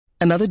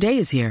Another day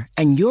is here,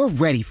 and you're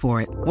ready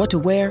for it. What to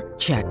wear?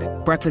 Check.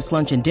 Breakfast,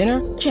 lunch, and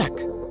dinner? Check.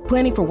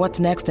 Planning for what's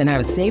next and how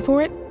to save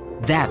for it?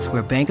 That's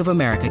where Bank of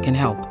America can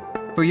help.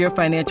 For your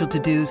financial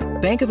to-dos,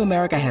 Bank of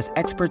America has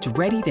experts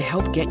ready to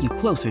help get you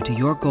closer to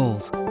your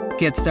goals.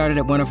 Get started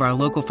at one of our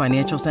local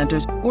financial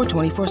centers or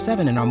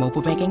 24/7 in our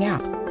mobile banking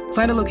app.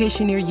 Find a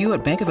location near you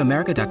at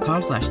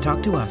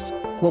bankofamerica.com/talktous.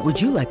 What would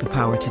you like the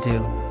power to do?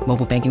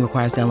 Mobile banking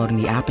requires downloading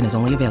the app and is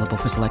only available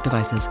for select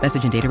devices.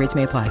 Message and data rates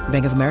may apply.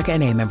 Bank of America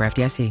N.A., member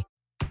FDIC.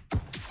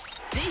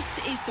 This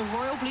is the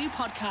Royal Blue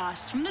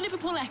Podcast from the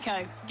Liverpool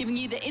Echo, giving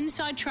you the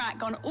inside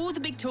track on all the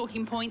big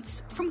talking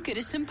points from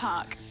Goodison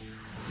Park.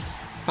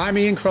 I'm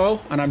Ian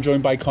Kroll, and I'm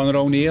joined by Conor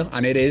O'Neill,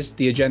 and it is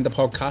the Agenda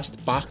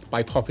Podcast, backed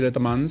by popular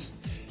demand.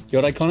 You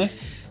all right, Conor?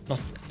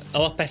 A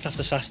lot better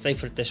after Saturday,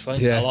 put it this way.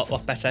 Yeah. A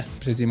lot better.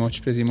 Pretty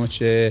much.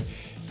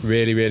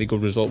 Really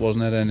good result,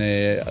 wasn't it?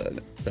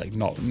 And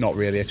not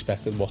really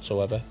expected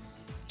whatsoever.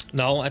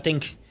 No, I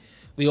think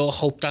we all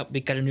hoped that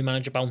we'd get a new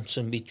manager bounce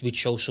and we'd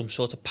show some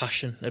sort of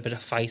passion, a bit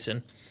of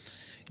fighting,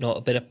 a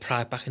bit of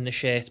pride back in the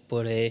shirt.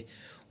 But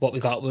what we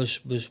got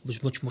was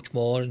much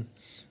more. And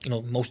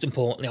most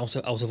importantly, out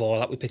of all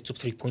that, we picked up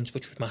 3 points,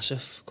 which was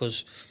massive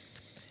because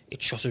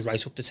it shot us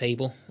right up the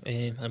table.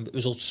 And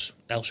results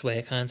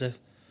elsewhere kind of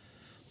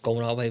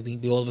going our way.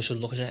 We all of a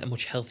sudden looking at a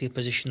much healthier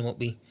position than what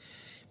we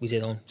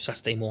did on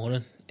Saturday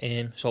morning.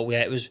 So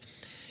yeah, it was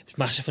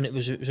massive, and it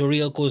was a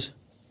real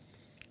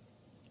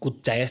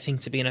good day, I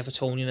think, to be an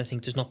Evertonian. I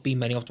think there's not been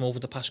many of them over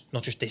the past,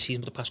 not just this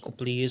season, but the past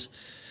couple of years.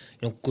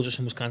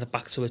 Goodison was kind of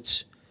back to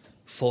its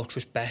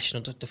fortress best.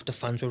 The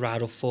fans were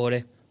right up for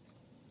it.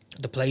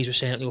 The players were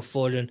certainly up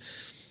for it, and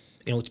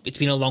it's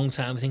been a long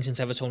time, I think, since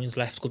Evertonians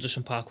left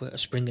Goodison Park with a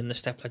spring in the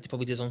step like they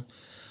probably did on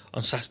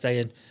Saturday.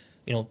 And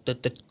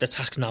the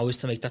task now is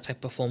to make that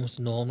type of performance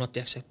the norm, not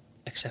the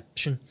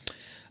exception.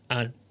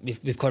 And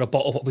we've got to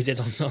bottle what we did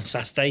on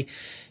Saturday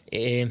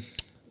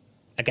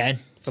again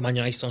for Man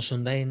United on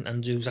Sunday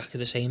and do exactly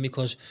the same,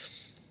 because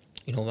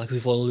like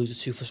we've all alluded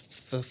to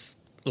for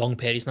long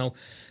periods now,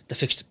 the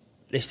fixed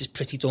list is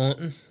pretty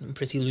daunting and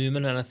pretty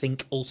looming, and I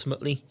think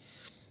ultimately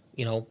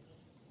we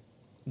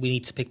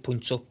need to pick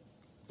points up.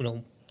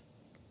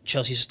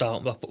 Chelsea's a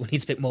starting block, but we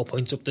need to pick more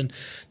points up than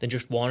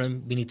just one,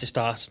 and we need to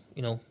start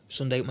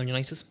Sunday at Man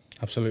United.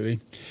 Absolutely.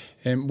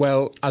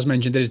 Well, as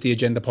mentioned, it is the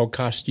Agenda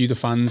Podcast. You, the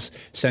fans,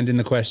 send in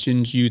the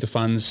questions. You, the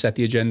fans, set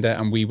the agenda,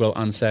 and we will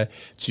answer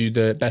to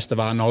the best of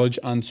our knowledge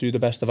and to the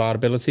best of our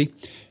ability.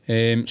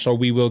 So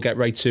we will get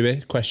right to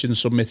it. Questions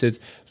submitted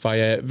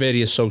via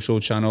various social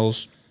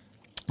channels.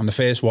 And the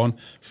first one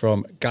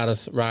from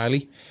Gareth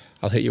Riley.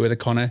 I'll hit you with a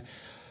Conor.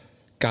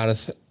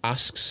 Gareth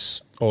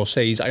asks or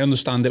says, I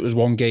understand it was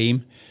one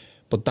game,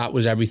 but that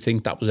was everything.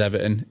 That was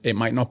Everton. It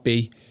might not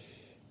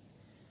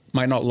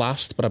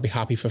last, but I'd be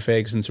happy for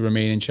Ferguson to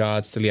remain in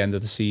charge till the end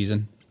of the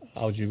season.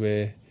 How do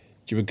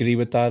you agree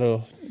with that,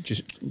 or do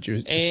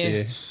you see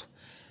it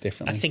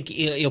differently? I think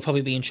he'll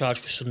probably be in charge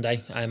for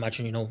Sunday. I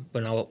imagine,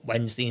 we're now at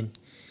Wednesday, and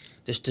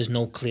there's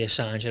no clear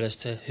signs yet as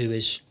to who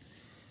is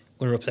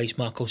going to replace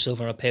Marco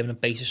Silva on a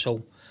permanent basis.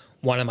 So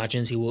one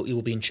imagines he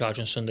will be in charge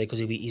on Sunday because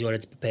he's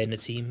already preparing the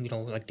team.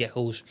 Like the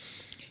Echoes,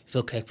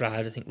 Phil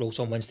Kirkbride, I think, wrote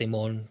on Wednesday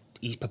morning,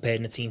 he's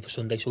preparing the team for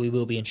Sunday, so he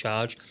will be in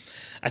charge.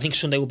 I think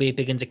Sunday will be a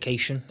big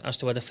indication as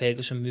to whether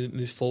Ferguson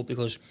moves forward,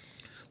 because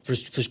for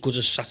as good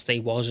as Saturday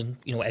was, and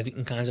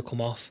everything kind of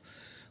come off,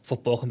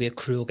 football can be a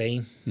cruel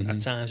game at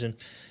times, and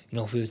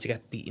if we were to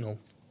get beat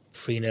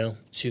 3-0,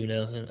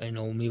 2-0,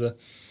 and we were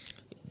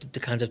the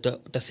kind of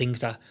the things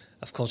that,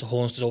 of course, the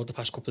haunted over the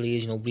past couple of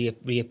years,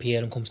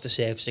 reappear and comes to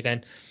surface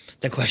again,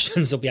 then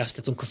questions will be asked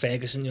at Duncan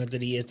Ferguson,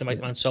 that he is the right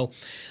man. So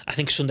I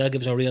think Sunday will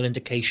give us a real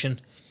indication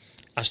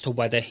as to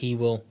whether he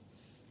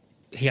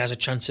has a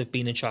chance of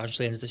being in charge at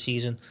the end of the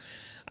season.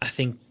 I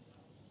think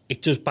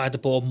it does buy the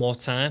board more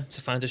time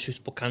to find a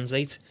suitable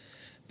candidate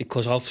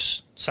because of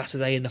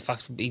Saturday and the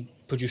fact that we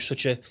produced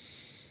such a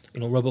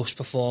robust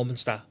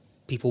performance that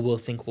people will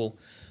think, well,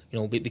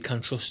 we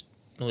can trust,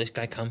 this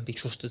guy can be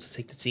trusted to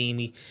take the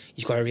team.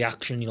 He's got a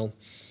reaction,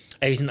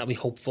 everything that we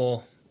hoped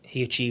for,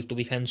 he achieved the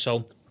weekend.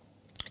 So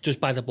it does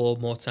buy the board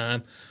more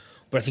time.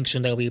 But I think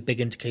Sunday will be a big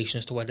indication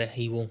as to whether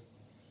he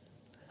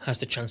has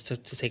the chance to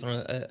take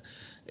on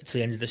to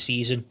the end of the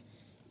season.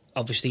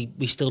 Obviously,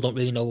 we still don't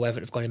really know whether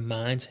they've got in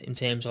mind in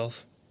terms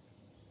of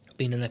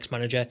being the next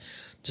manager.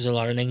 There's a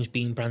lot of names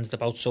being branded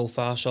about so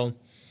far, so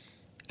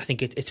I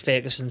think it's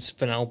Ferguson's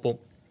for now, but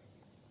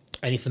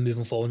anything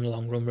moving forward in the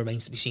long run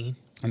remains to be seen.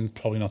 And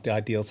probably not the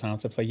ideal time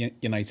to play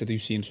United, who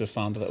seems to have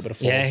found a little bit of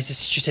form. Yeah, it's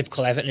just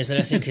typical Everton, isn't it?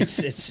 I think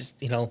it's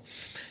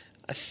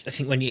I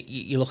think when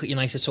you look at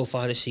United so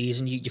far this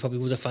season, you probably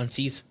would have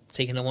fancied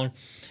taking the one.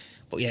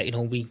 But yeah,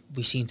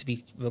 we seem to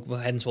be,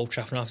 we're heading to Old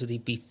Trafford after they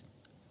beat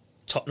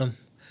Tottenham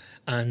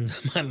and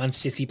Man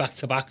City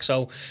back-to-back.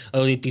 So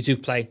they do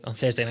play on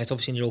Thursday night,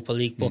 obviously in the Europa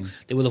League, but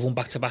they will have won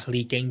back-to-back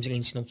league games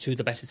against two of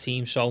the better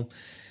teams. So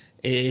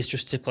it is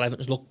just typical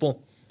Everton's luck. But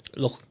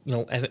look,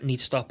 Everton need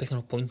to start picking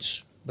up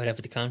points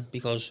wherever they can,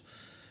 because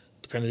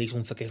the Premier League's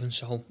unforgiving.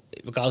 So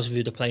regardless of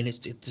who they're playing,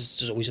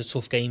 there's always a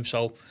tough game.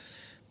 So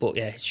But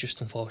yeah, it's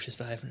just unfortunate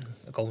that I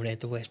haven't going at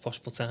the worst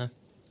possible time.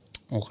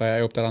 Okay, I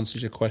hope that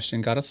answers your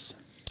question, Gareth.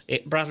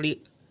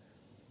 Bradley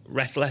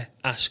Rettler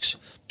asks,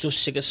 does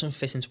Sigurdsson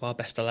fit into our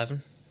best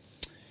 11?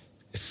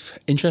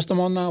 Interesting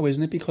one now,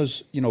 isn't it?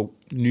 Because, you know,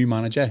 new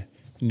manager,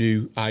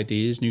 new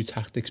ideas, new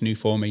tactics, new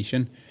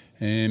formation.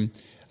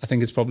 I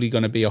think it's probably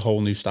going to be a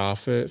whole new start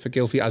for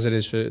Gylfi, as it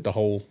is for the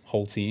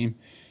whole team.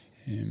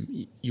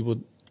 You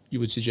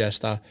would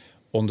suggest that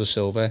under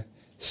Silva,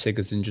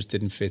 Sigurdsson just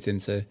didn't fit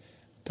into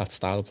that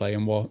style of play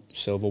and what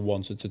Silva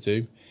wanted to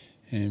do.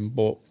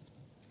 But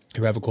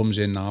whoever comes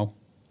in now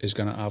is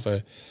going to have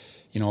a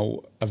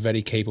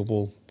very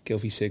capable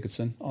Gylfi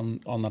Sigurdsson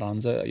on their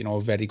hands, a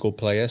very good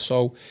player.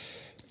 So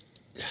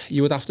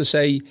you would have to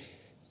say,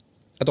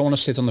 I don't want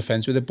to sit on the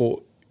fence with it, but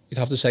you'd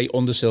have to say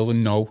under Silva,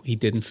 no, he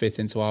didn't fit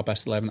into our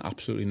best 11.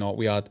 Absolutely not.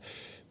 We had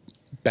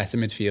better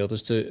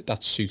midfielders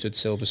that suited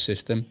Silva's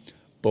system,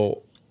 but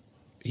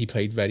he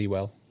played very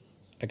well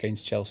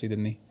against Chelsea,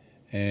 didn't he?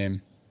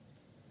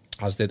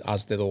 As did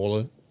all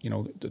of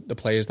the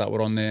players that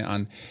were on there,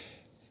 and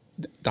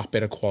that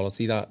bit of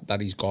quality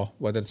that he's got,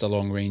 whether it's a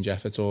long range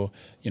effort or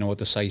a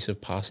decisive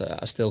pass,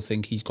 I still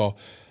think he's got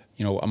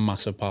a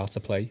massive part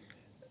to play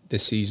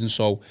this season.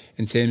 So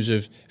in terms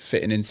of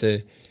fitting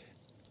into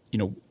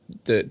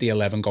the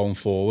 11 going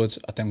forward,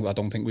 I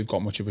don't think we've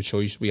got much of a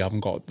choice. We haven't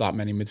got that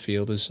many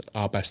midfielders.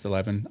 Our best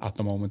 11 at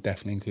the moment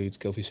definitely includes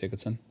Gylfi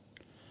Sigurdsson.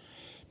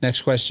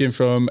 Next question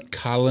from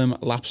Callum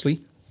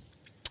Lapsley.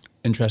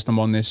 Interesting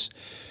on this.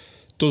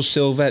 Does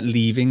Silva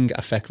leaving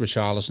affect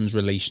Richarlison's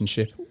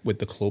relationship with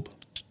the club?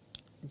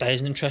 That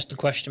is an interesting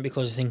question,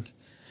 because I think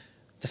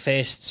the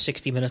first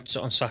 60 minutes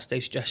on Saturday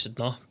suggested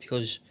not,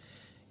 because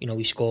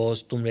he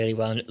scores, done really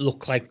well, and it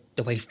looked like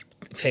the way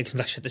Ferguson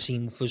actually had the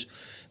scene was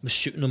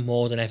suiting him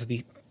more than ever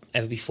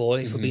before.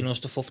 If we're being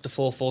honest, the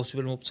 4-4 with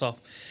him up top.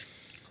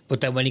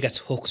 But then when he gets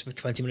hooked with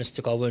 20 minutes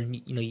to go,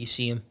 and you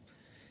see him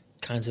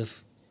kind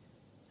of,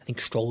 I think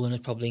strolling is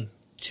probably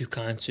too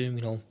kind to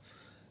him.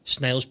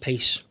 Snail's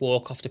pace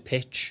walk off the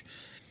pitch,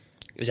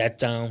 his head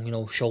down,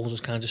 shoulders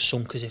kind of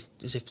sunk as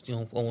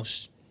if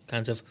almost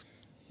kind of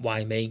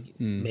why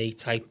me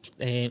type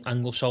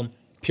angle. So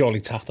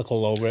purely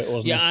tactical over it,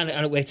 wasn't it? Yeah,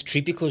 and it worked a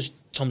treat, because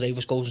Tom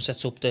Davies goes and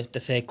sets up the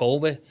third goal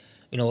with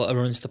a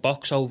run into the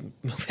box. So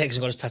Ferguson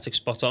got his tactics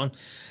spot on.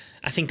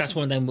 I think that's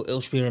one of them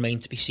will remain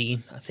to be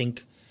seen. I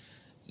think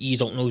you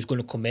don't know who's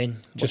going to come in.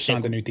 Just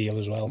signed a new deal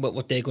as well.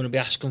 What they're going to be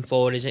asking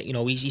for, is it?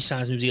 He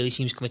signs a new deal, he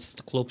seems committed to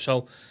the club.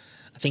 So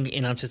I think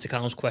in answer to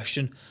Callum's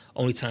question,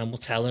 only time will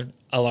tell, and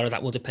a lot of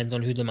that will depend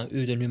on who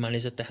the new man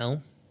is at the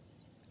helm.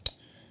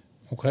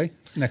 Okay,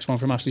 next one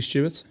from Ashley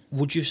Stewart.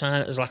 Would you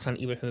sign Zlatan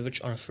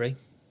Ibrahimovic on a free?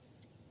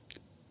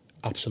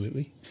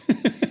 Absolutely.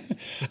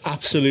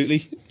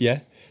 Absolutely,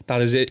 yeah.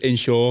 That is it, in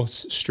short,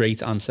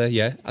 straight answer,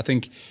 yeah. I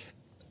think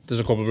there's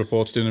a couple of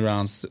reports doing the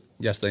rounds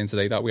yesterday and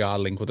today that we are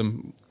linked with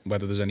them.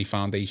 Whether there's any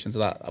foundation to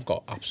that, I've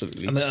got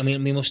absolutely... I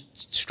mean, we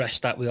must stress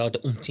that we are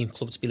the umpteenth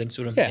club to be linked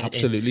with them. Yeah,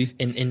 absolutely.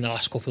 In the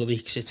last couple of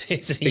weeks,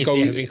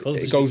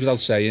 it goes without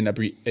saying,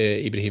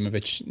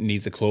 Ibrahimovic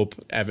needs a club.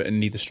 Everton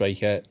need a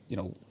striker.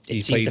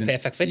 He's the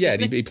perfect fit. Yeah,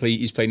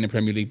 he's played in the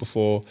Premier League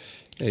before.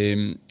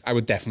 I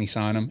would definitely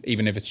sign him,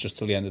 even if it's just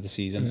till the end of the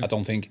season. I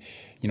don't think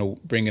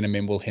bringing him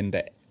in will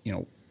hinder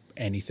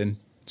anything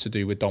to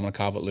do with Dominic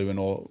Calvert-Lewin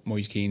or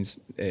Moise Keane's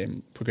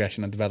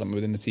progression and development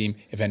within the team.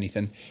 If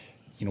anything,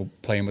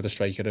 playing with a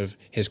striker of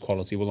his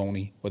quality would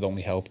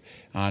only help.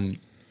 And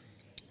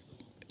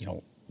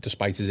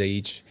despite his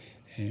age,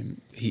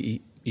 he's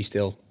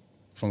still,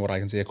 from what I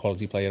can see, a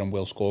quality player and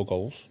will score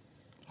goals.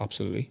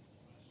 Absolutely.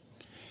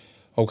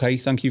 Okay,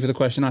 thank you for the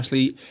question,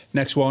 Ashley.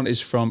 Next one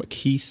is from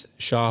Keith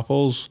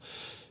Sharples.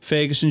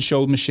 Ferguson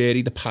showed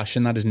Moshiri the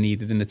passion that is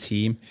needed in the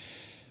team,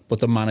 but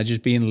the managers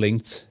being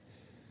linked.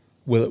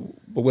 Will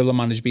the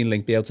manager being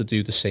linked be able to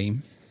do the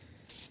same?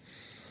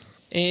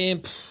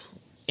 In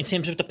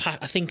terms of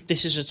I think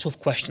this is a tough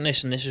question,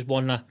 and this is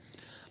one that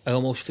I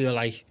almost feel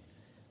like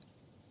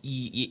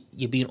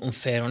you're being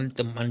unfair on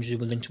the manager who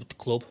were linked with the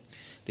club,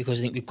 because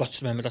I think we've got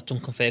to remember that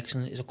Duncan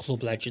Ferguson is a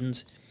club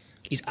legend.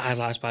 He's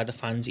idolised by the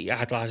fans. He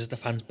idolises the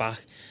fans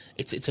back.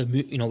 It's a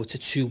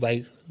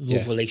two-way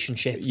love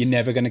relationship. You're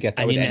never going to get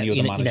that with any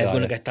other manager. You're never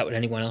going to get that with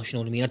anyone else. You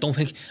know what I mean? I don't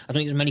think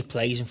there's many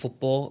players in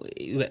football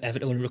who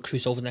Everton will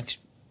recruit over the next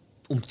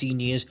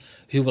umpteen years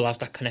who will have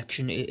that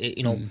connection.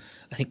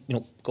 I think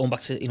going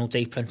back to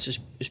Dave Prence's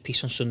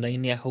piece on Sunday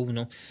in the Echo,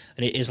 and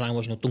his line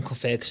was Duncan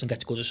Ferguson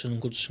gets Goodison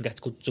and Goodison gets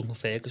Duncan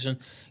Ferguson.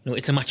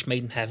 It's a match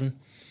made in heaven.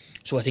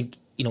 So I think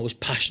his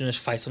passion, his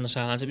fight on the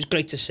sides, it was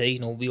great to see.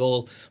 We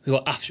all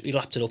absolutely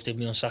lapped it up,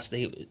 didn't we, on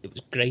Saturday? It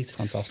was great.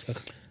 Fantastic.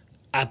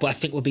 But I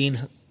think we're being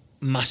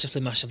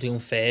massively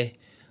unfair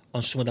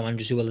on some of the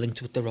managers who are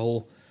linked with the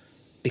role,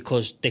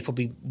 because they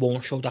probably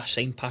won't show that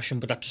same passion.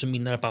 But that doesn't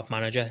mean they're a bad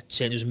manager. It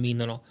certainly doesn't mean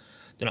they're not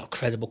a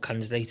credible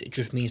candidate. It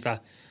just means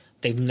that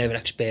they've never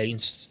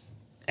experienced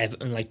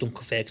Everton like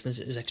Duncan Ferguson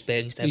has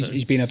experienced Everton.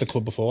 He's been at the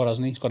club before,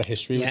 hasn't he? He's got a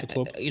history with the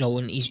club.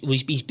 And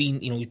he's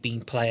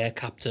been player,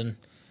 captain.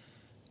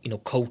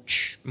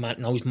 coach,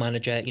 now he's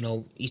manager.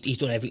 He's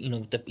done every.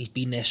 He's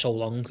been there so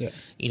long. Yeah.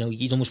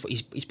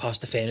 He's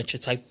past the furniture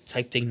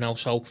type thing now.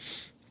 So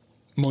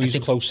Moyes a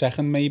close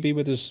second, maybe,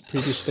 with his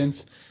previous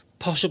stint.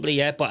 Possibly,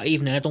 yeah. But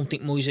even I don't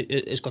think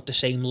Moyes has got the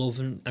same love,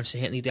 and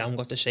certainly they haven't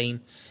got the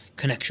same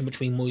connection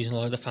between Moyes and a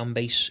lot of the fan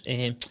base.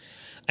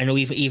 I know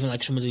even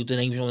like some of the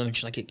names I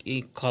mentioned,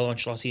 like Carlo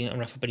Ancelotti and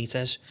Rafa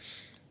Benitez,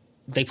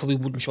 they probably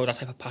wouldn't show that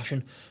type of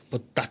passion,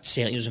 but that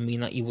certainly doesn't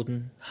mean that you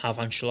wouldn't have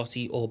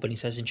Ancelotti or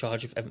Benitez in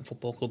charge of Everton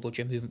Football Club or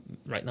Jim, who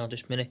right now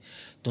this minute,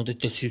 the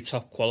two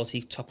top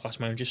class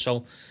managers.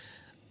 So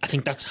I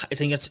think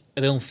it's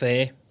a bit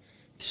unfair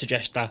to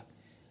suggest that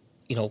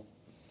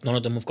none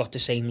of them have got the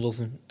same love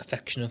and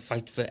affection and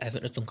fight for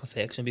Everton as Duncan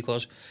Ferguson,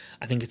 because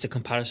I think it's a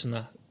comparison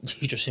that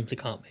you just simply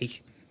can't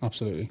make.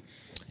 Absolutely.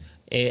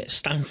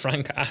 Stan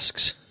Frank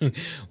asks,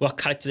 what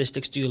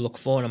characteristics do you look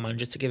for in a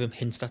manager to give him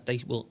hints that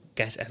they will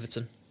get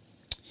Everton?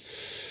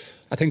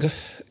 I think,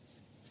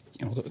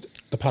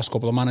 the past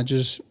couple of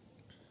managers,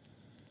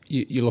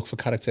 you look for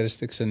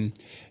characteristics, and,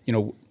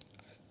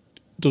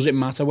 does it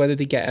matter whether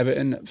they get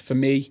Everton? For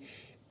me,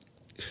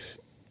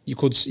 you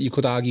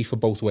could argue for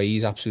both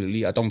ways,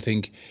 absolutely. I don't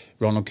think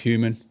Ronald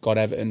Koeman got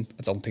Everton.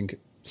 I don't think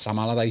Sam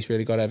Allardyce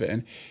really got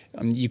Everton.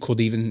 You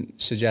could even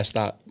suggest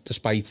that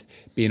despite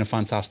being a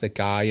fantastic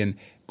guy and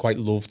quite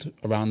loved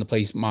around the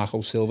place,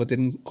 Marco Silva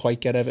didn't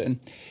quite get Everton.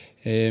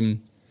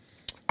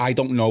 I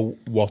don't know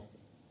what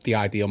the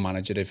ideal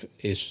manager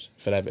is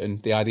for Everton.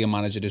 The ideal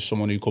manager is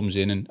someone who comes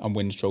in and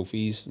wins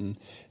trophies, and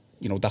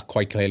that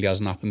quite clearly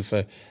hasn't happened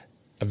for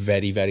a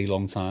very, very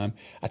long time.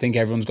 I think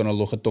everyone's going to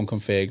look at Duncan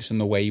Ferguson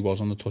the way he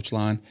was on the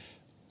touchline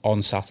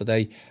on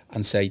Saturday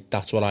and say,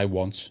 that's what I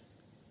want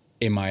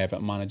in my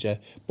Everton manager.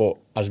 But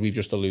as we've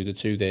just alluded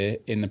to there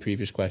in the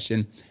previous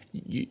question,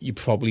 you're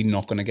probably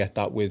not going to get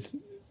that with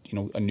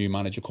a new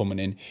manager coming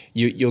in.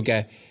 You'll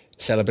get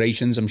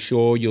celebrations, I'm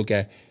sure. You'll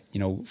get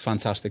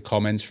fantastic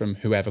comments from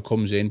whoever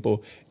comes in, but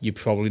you're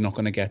probably not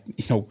going to get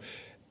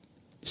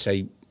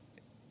say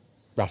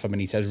Rafa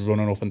Benitez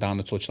running up and down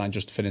the touchline,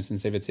 just for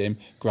instance, if it's him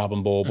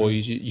grabbing ball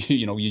boys.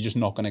 You're just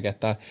not going to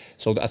get that.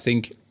 So I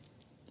think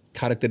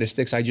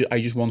characteristics, I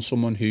just want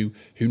someone who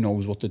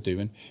knows what they're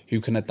doing, who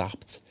can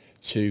adapt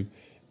to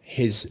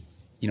his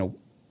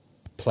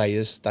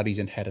players that he's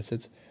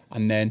inherited,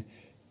 and then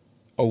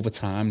over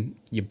time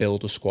you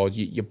build a squad,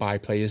 you buy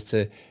players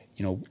to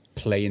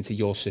play into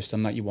your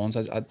system that you want.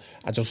 I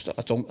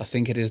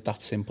think it is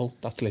that simple.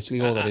 That's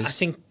literally all it is. I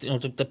think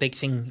the big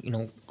thing,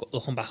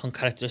 looking back on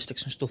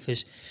characteristics and stuff,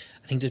 is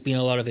I think there's been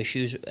a lot of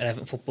issues at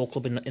Everton Football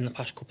Club in the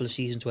past couple of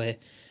seasons where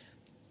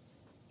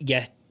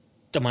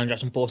the manager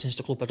hasn't bought into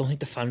the club. I don't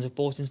think the fans have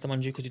bought into the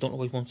manager because they don't know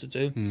what he wants to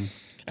do.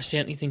 I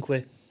certainly think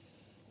with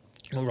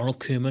Ronald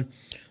Koeman,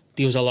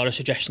 there was a lot of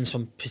suggestions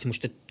from pretty much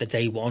the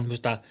day one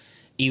was that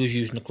he was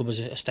using the club as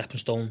a stepping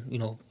stone.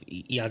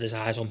 He had his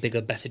eyes on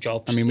bigger, better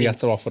jobs. I mean, we had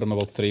to offer him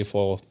about 3 or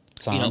 4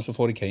 times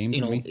before he came.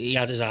 He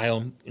had his eye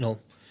on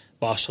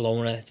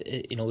Barcelona.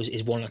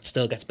 Is one that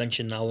still gets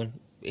mentioned now, and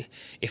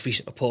if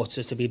recent reports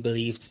are to be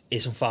believed,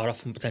 isn't far off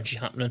from potentially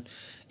happening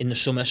in the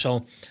summer.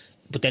 So,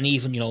 but then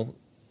even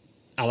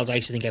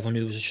Allardyce, I think everyone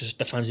knew was just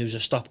the fans knew was a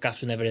stopgap,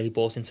 so never really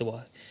bought into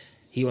what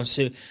he wants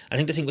to do. I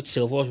think the thing with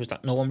Silva was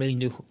that no one really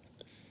knew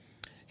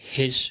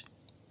his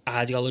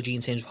ideology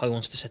in terms of how he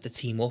wants to set the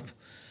team up.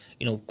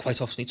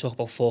 Quite often he talk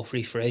about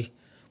 4-3-3,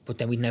 but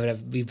then we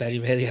very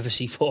rarely ever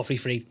see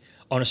 4-3-3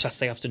 on a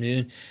Saturday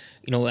afternoon.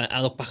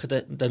 I look back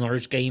at the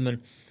Norwich game,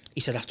 and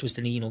he said afterwards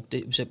that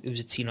it was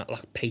a team that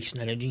lacked pace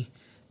and energy.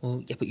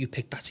 Well, yeah, but you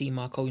picked that team,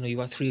 Marco. You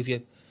had two of your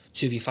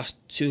 3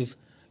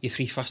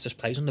 fastest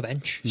players on the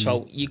bench.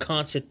 So you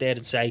can't sit there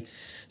and say.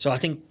 So I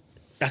think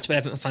that's where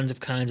Everton fans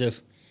have kind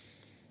of,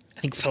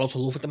 I think, fell out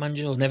of love with the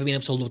manager, or never been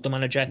able to love the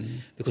manager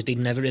because they've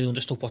never really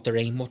understood what they're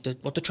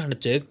trying to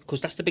do.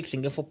 Because that's the big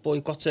thing in football.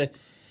 You've got to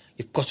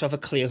have a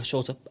clear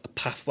sort of a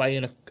pathway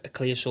and a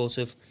clear sort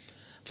of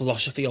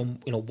philosophy on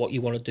what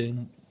you want to do,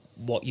 and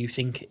what you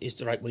think is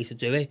the right way to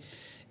do it.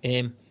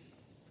 And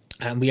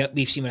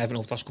we've seen with Everton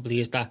over the last couple of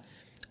years that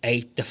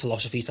the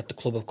philosophies that the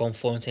club have gone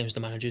for in terms of the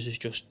managers is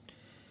just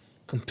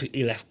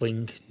completely left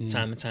wing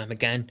time and time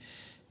again.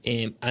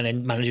 And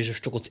then managers have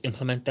struggled to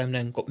implement them,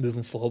 then got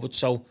moving forward.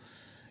 So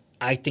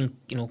I think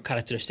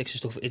characteristics and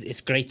stuff,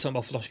 it's great talking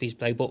about philosophies of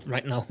play, but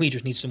right now we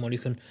just need someone who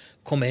can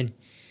come in,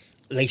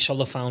 lay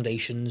solid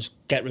foundations,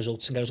 get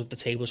results, and get us up the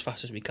table as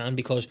fast as we can.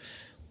 Because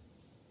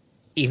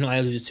even though I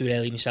alluded to it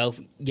earlier myself,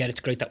 it's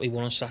great that we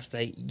won on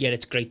Saturday,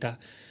 it's great that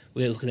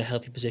we're looking at a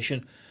healthy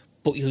position,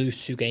 but you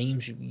lose 2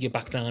 games, you're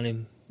back down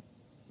in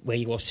where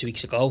you was 2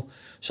 weeks ago.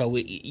 So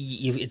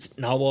it's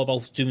now all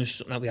about doing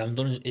something that we haven't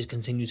done, is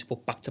continue to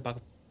put back-to-back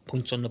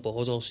points on the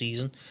board all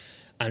season,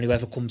 and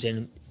whoever comes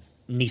in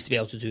needs to be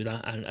able to do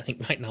that. And I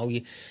think right now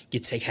you'd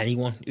take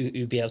anyone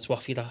who'd be able to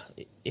offer you that,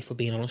 if we're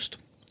being honest.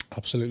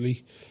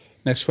 Absolutely.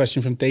 Next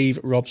question from Dave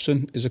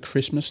Robson is a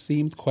Christmas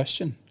themed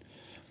question.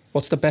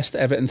 What's the best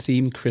Everton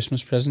themed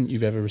Christmas present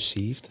you've ever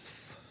received?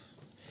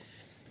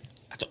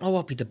 I don't know what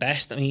would be the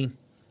best. I mean,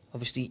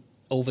 obviously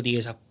over the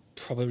years I've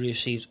probably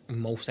received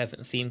most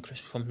Everton themed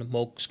Christmas from the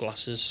mugs,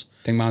 glasses.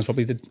 I think mine's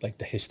probably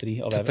the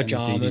history of Everton.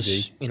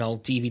 Pajamas, you know,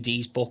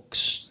 DVDs,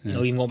 books. You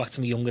know, even going back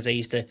to my younger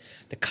days, the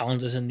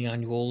calendars and the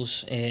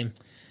annuals.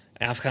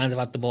 I've kind of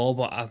had them all,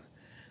 but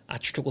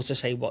I'd struggle to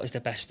say what is the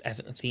best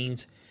Everton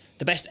themed.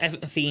 The best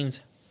Everton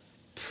themed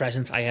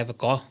present I ever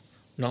got,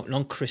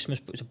 not Christmas,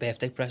 but it was a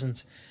birthday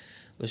present,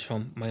 was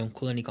from my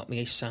uncle, and he got me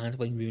a signed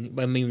Wayne Rooney.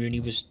 When Wayne Rooney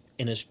was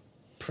in his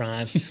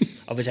prime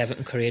of his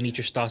Everton career, and he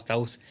just started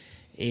out.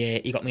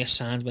 He got me a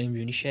signed Wayne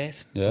Rooney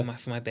shirt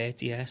for my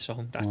birthday. Yeah,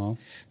 so that's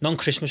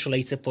non-Christmas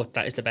related, but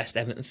that is the best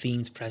Everton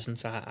themed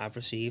present I've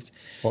received.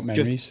 What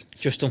memories?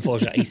 Just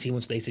unfortunately, 18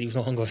 months later, he was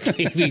no longer.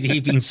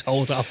 He'd been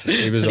sold off.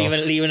 He was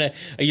leaving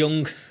a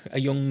young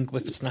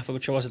whippersnapper,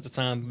 which I was at the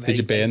time. Did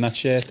you burn that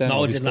shirt then?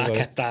 No, I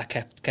didn't. I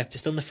kept it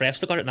still in the fray. I've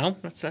still got it now.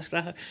 That's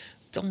that.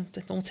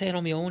 Don't turn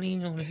on my own. You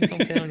know,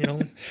 don't turn on your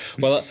own.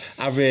 Well,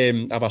 I've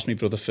asked my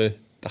brother for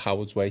the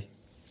Howard's Way.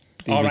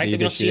 All right, have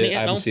you not seen it yet?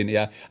 I haven't seen it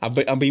yet.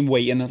 I've been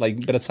waiting like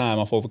a bit of time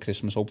off over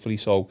Christmas, hopefully.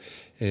 So,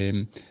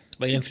 waiting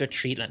for a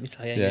treat. Let me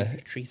tell you, yeah,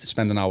 a treat.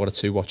 Spend an hour or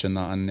two watching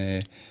that,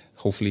 and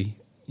hopefully,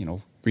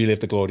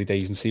 relive the glory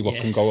days and see what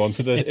can go on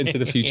into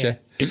the future.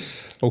 Yeah.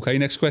 Okay,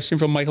 next question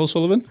from Michael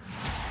Sullivan.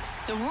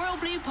 The Royal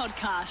Blue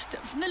Podcast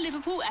from the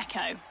Liverpool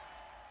Echo.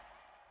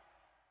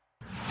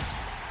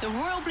 The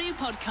Royal Blue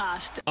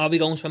Podcast. Are we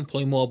going to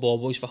employ more ball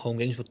boys for home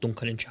games with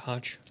Duncan in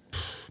charge?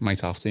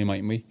 Might have to,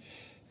 mightn't we?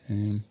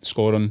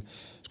 Scoring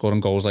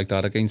goals like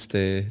that against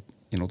the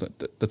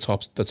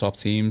top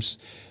teams.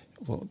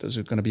 Well, there's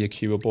going to be a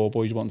queue of ball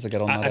boys wanting to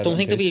get on that. I don't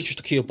think there'll be just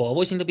a queue of ball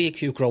boys. I think there'll be a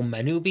queue of grown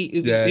men who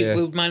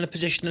would mind the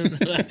position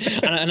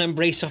and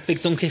embrace off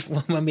Big Dunk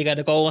when we get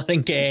a goal. I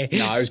think. No,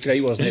 it was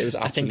great, wasn't it? It was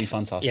absolutely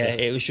fantastic. Yeah,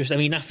 it was just. I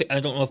mean, I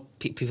don't know if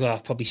people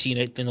have probably seen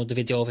it. The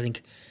video of, I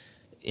think,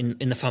 in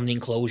the family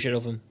enclosure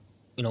of him,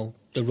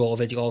 the raw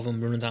video of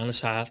him running down the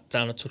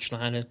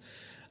touchline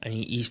and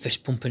he's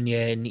fist pumping you,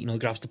 and he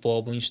grabs the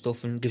ball boy and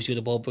stuff and gives you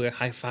the ball boy a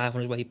high five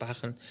on his way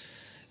back, and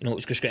it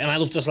was just great. And I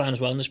loved this line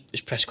as well in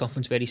his press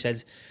conference where he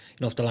said,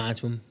 if the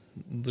linesman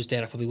was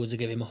there, I probably would have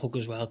given him a hug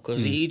as well,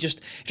 because he just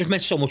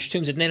meant so much to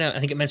him, didn't it? I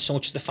think it meant so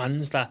much to the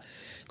fans, that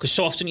because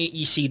so often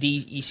you see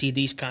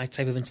these kind of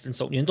type of incidents.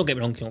 Don't get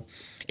me wrong,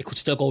 it could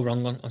still go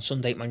wrong on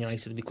Sunday at Man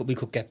United. We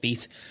could get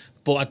beat,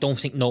 but I don't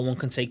think no one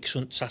can take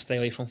Saturday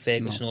away from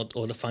Ferguson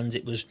or the fans.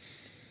 It was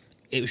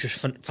just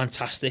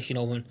fantastic,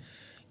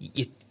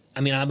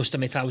 when I must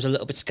admit I was a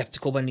little bit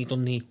sceptical when he'd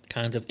done the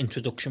kind of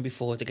introduction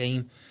before the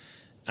game,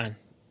 and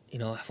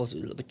I thought it was a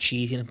little bit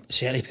cheesy and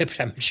certainly a bit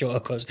premature,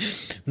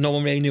 because no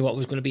one really knew what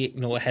was going to be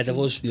ahead of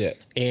us. Yeah.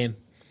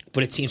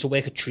 But it seems to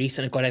work a treat,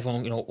 and it got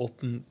everyone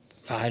up and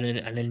firing,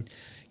 and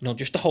then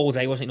just the whole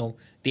day wasn't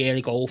the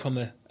early goal from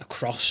a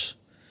cross,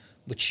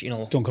 which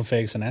Duncan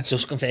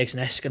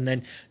Ferguson-esque, and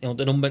then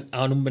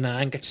our number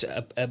 9 gets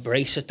a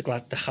brace at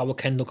the Howard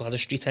Kendall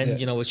Gladys Street end.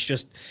 Yeah. It's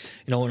just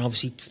and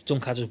obviously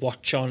Duncan had his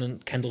watch on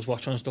and Kendall's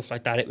watch on and stuff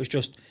like that. It was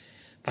just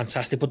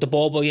fantastic. But the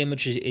ball boy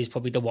image is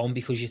probably the one,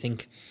 because you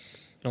think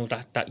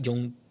that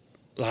young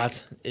lad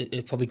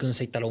is probably going to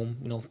take that home,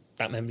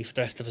 that memory for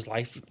the rest of his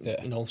life.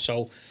 Yeah.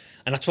 So,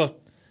 and that's what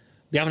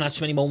we haven't had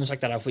too many moments like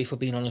that, have we, for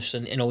being honest.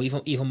 And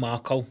even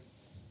Marco,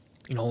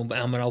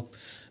 I'm not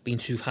being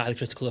too highly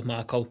critical of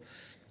Marco.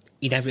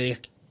 He never really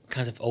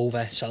kind of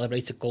over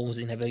celebrated goals.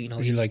 He never,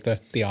 Was you like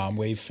the arm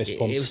wave fist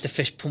pump? It was the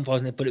fist pump,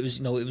 wasn't it? But it was,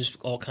 it was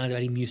all kind of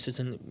very muted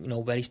and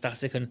very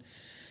static. And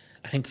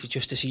I think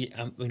just to see,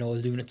 a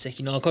lunatic,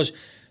 because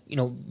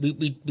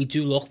we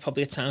do look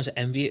probably at times at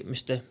envy at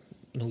Mr.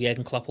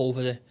 Jurgen Klopp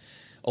over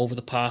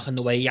the park and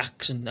the way he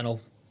acts. And I know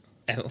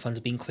Everton fans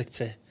have been quick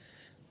to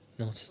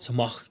to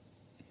mock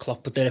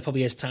Klopp, but there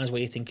probably is times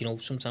where you think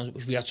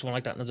sometimes we had someone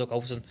like that in the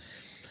dugout, and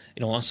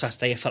on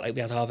Saturday I felt like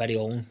we had our very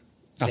own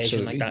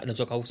version like that in the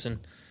dugout, and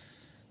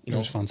it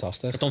was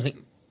fantastic. I don't think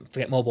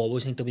forget more ball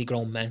boys. I think there'll be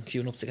grown men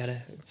queuing up to get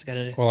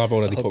a Well, I've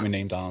already put my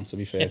name down, to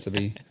be fair.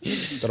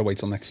 Gotta wait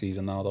till next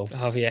season now, though.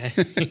 Oh yeah.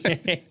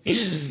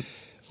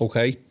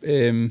 Okay,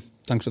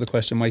 thanks for the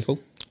question, Michael.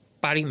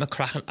 Barry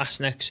McCracken asks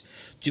next,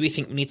 do we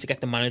think we need to get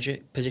the manager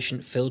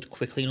position filled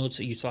quickly in order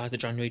to utilise the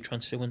January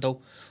transfer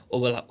window, or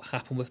will that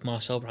happen with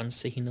Marcel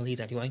Brands taking the lead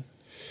anyway?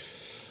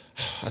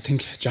 I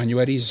think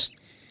January's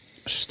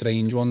a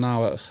strange one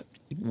now.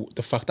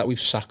 The fact that we've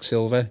sacked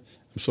Silva,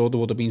 I'm sure there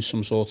would have been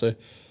some sort of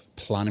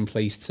plan in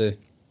place to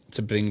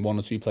bring 1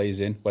 or 2 players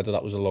in, whether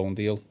that was a loan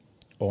deal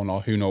or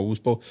not, who knows.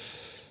 But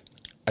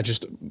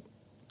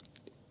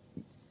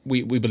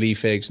we believe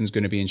Ferguson's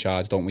going to be in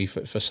charge, don't we,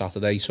 for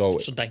Saturday? So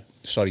Sunday.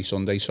 Sorry,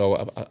 Sunday.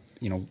 So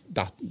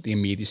that the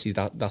immediacy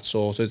that's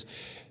sorted.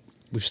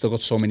 We've still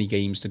got so many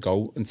games to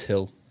go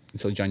until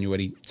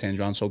January turns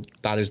around. So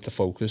that is the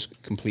focus,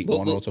 complete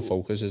one-order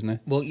focus, isn't it?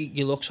 Well,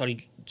 you look,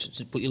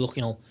 but you look,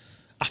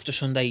 after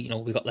Sunday,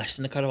 we got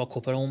Leicester in the Carabao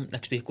Cup at home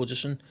next week,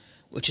 Goodison,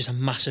 which is a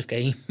massive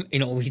game,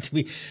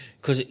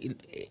 because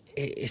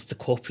it's the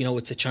cup,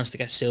 it's a chance to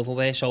get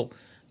silverware. So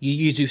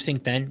you do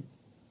think then,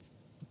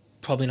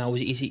 probably now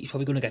he's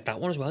probably going to get that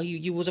one as well.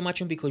 You would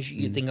imagine, because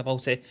you think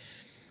about it,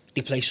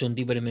 they play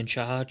Sunday with him in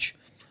charge.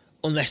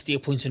 unless they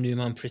appoint a new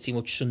man pretty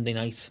much Sunday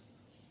night,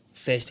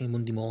 first thing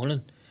Monday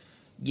morning,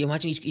 you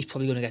imagine he's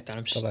probably going to get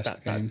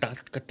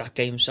that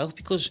game himself,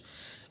 because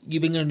you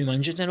bring in a new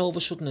manager then all of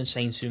a sudden and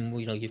saying to him,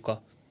 well, you know, you've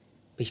got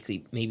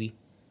basically maybe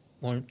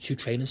 1, 2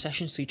 training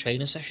sessions, 3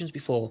 training sessions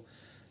before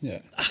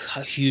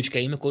a huge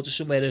game at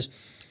Goodison. Whereas,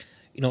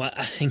 you know,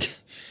 I think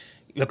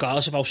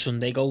regardless of how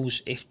Sunday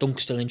goes, if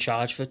Dunk's still in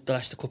charge for the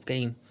Leicester Cup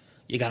game,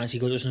 you guarantee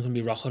Goodison's going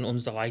to be rocking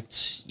under the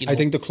lights. You know. I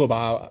think the club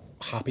are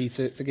happy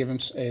to give him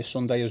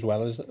Sunday as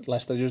well as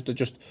Leicester. They're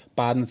just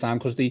biding the time,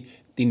 because they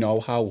know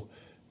how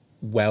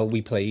well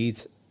we played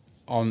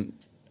on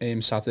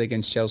Saturday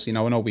against Chelsea.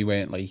 Now, I know we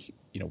weren't like,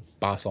 you know,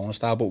 Barcelona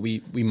style, but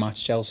we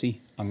matched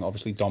Chelsea and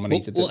obviously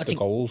dominated the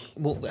goals.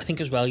 Well, I think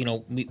as well, you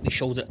know, we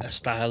showed a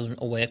style and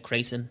a way of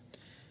creating,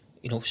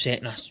 you know,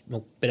 certain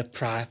bit of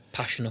pride,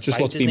 passion of just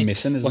fight. What's been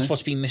missing, isn't it?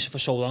 What's been missing for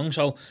so long.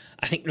 So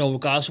I think, you know,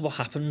 regardless of what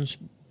happens,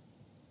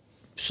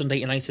 Sunday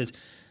United,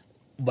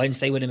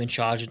 Wednesday with him in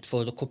charge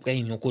for the cup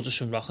game, you know,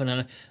 Goodison rocking.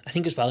 And I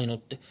think as well, you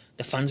know,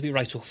 the fans will be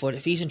right up for it.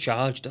 If he's in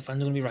charge, the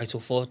fans are going to be right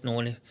up for it,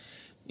 knowing if,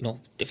 you know,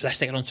 if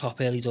Leicester get on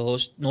top early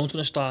doors, no one's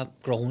going to start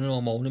groaning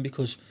or moaning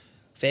because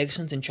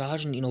Ferguson's in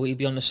charge and, you know, he'll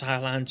be on the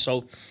sideline.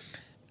 So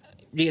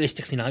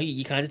realistically now,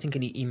 you kind of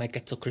thinking he might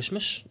get till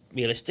Christmas,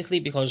 realistically,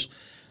 because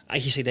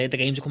like you say, the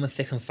games are coming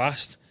thick and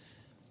fast.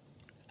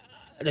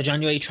 The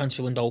January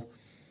transfer window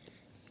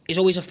is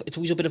always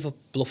a bit of a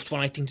bluffed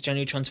one, I think, the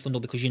January transfer window,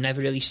 because you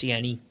never really see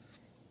any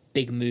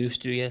big moves,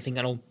 do you? I think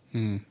I know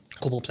a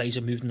couple of players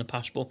have moved in the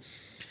past, but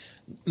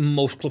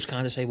most clubs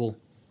kind of say, well,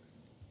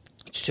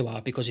 it's too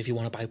hard, because if you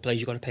want to buy players,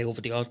 you've got to pay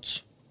over the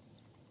odds.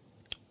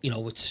 You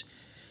know,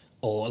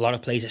 or a lot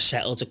of players are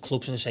settled at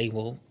clubs and they say,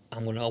 well,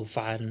 I'm going to hold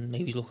fire and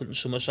maybe look at the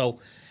summer. So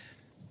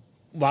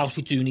whilst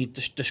we do need,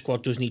 the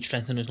squad does need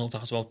strengthening, there's no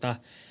doubt about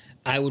that,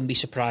 I wouldn't be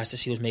surprised to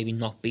see us maybe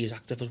not be as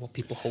active as what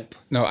people hope.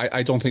 No,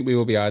 I don't think we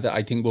will be either.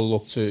 I think we'll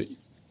look to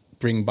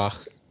bring back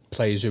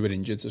players who are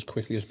injured as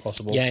quickly as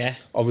possible. Yeah.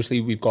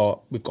 Obviously, we've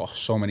got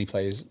so many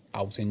players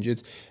out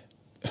injured.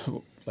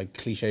 Like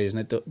cliche,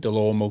 isn't it? They'll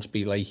almost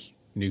be like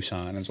new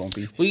signings, won't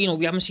be? Well, you know,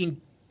 we haven't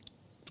seen,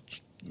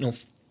 you know,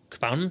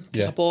 Caban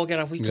kick a ball again,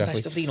 have we?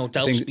 Exactly. Competitively, you know,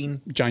 Delph's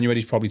been...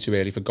 January's probably too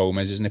early for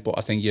Gomez, isn't it? But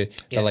I think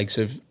the likes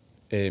of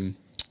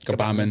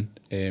Gabaman,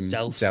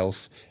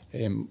 Delph,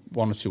 1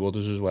 or 2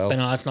 others as well.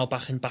 Bernard's now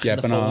back in the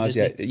Bernard, fold,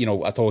 isn't he? You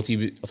know, I thought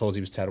he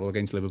was terrible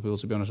against Liverpool,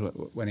 to be honest,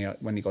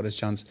 when he got his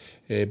chance.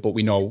 But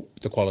we know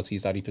the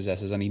qualities that he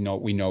possesses, and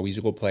we know he's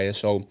a good player.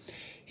 So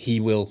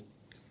he will,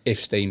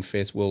 if staying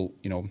fit, will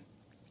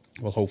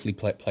hopefully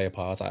play a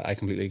part. I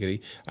completely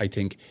agree. I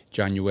think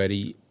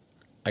January,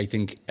 I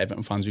think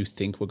Everton fans who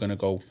think we're going to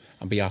go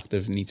and be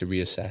active need to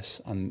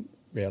reassess and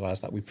realise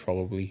that we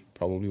probably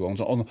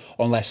won't,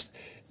 unless,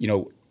 you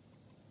know,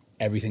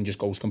 everything just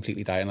goes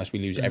completely dire, unless we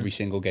lose every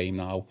single game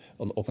now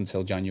up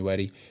until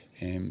January.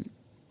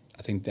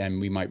 I think then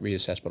we might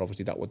reassess, but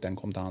obviously that would then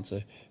come down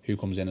to who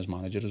comes in as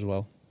manager as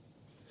well.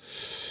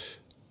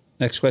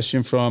 Next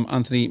question from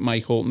Anthony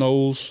Michael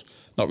Knowles.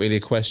 Not really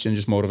a question,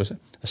 just more of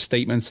a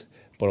statement,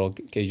 but I'll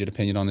gauge your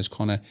opinion on this,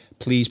 Connor.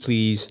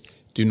 Please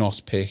do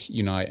not pick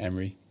Unai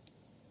Emery.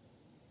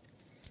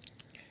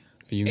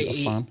 Are you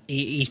a fan?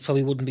 He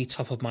probably wouldn't be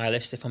top of my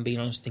list, if I'm being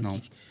honest. I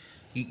think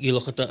you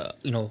look at a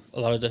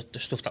lot of the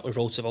stuff that was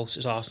wrote about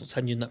his Arsenal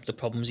tenure, the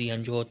problems he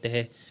endured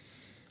there.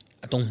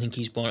 I don't think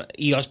he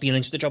has been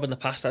linked with the job in the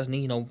past, hasn't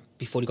he? You know,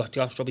 before he got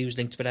the Arsenal job, he was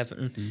linked with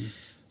Everton.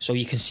 So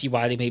you can see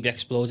why they maybe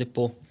exploded.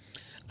 But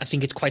I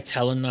think it's quite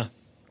telling that,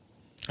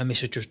 and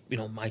this is just, you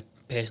know, my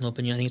personal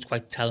opinion, I think it's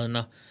quite telling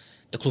that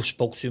the club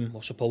spoke to him,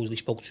 or supposedly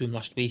spoke to him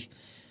last week,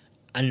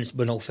 and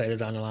we're no further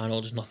down the line,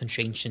 or there's nothing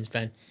changed since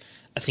then.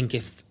 I think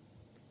if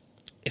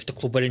the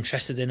club were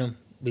interested in him,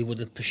 we would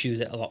have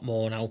pursued it a lot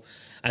more now.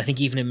 And I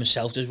think even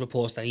himself, there's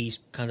reports that he's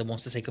kind of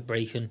wants to take a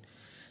break and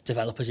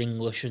develop his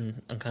English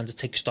and kind of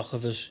take stock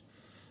of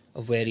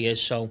where he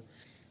is. So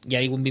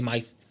yeah, he wouldn't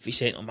be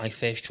certainly not my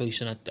first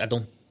choice, and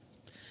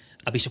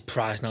I'd be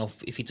surprised now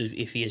if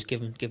he is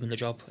given the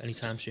job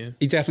anytime soon.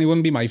 He definitely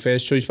wouldn't be my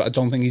first choice, but I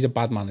don't think he's a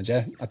bad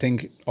manager. I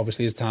think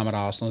obviously his time at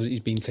Arsenal, he's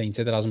been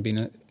tainted. It hasn't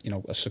been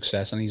a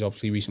success, and he's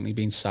obviously recently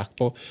been sacked.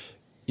 But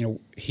you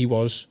know, he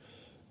was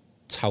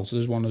touted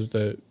as one of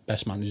the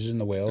best managers in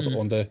the world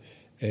under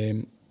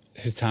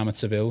his time at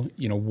Seville.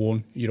 You know,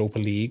 won Europa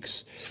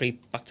Leagues, 3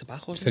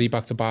 back-to-back, wasn't it? 3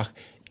 back-to-back.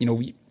 You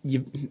know,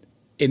 you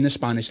in the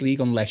Spanish league,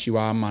 unless you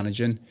are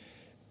managing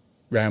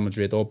Real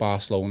Madrid or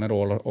Barcelona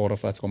or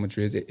Atletico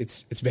Madrid,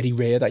 it's very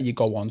rare that you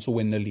go on to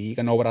win the league.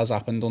 I know it has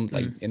happened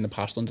in the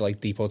past under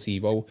like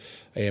Deportivo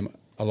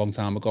a long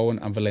time ago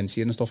and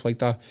Valencia and stuff like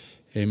that.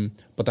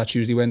 But that's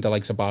usually when the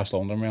likes of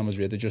Barcelona and Real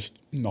Madrid are just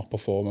not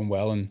performing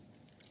well. And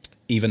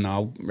even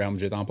now, Real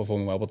Madrid aren't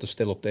performing well, but they're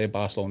still up there.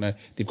 Barcelona,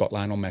 they've got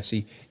Lionel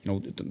Messi. You know,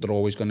 they're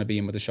always going to be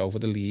in with the show for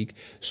the league.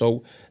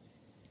 So,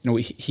 you know,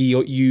 he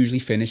usually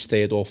finished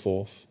 3rd or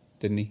 4th,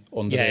 didn't he?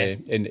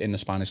 In the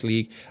Spanish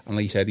league, and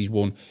like you said, he's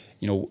won,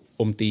 you know,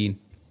 umpteen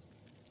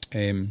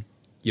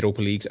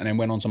Europa Leagues, and then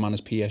went on to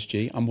manage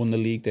PSG and won the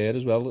league there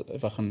as well.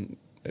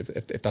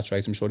 If that's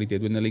right, I'm sure he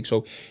did win the league.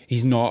 So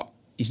he's not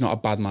he's not a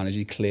bad manager.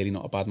 He's clearly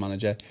not a bad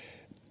manager.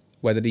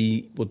 Whether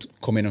he would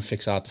come in and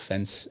fix our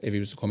defence if he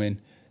was to come in,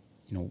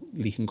 you know,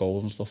 leaking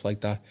goals and stuff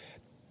like that,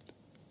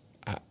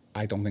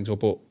 I don't think so.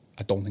 But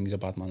I don't think he's a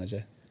bad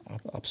manager.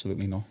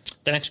 Absolutely not.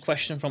 The next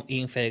question from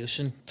Ian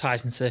Ferguson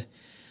ties into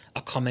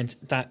a comment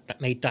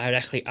that made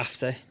directly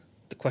after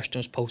the question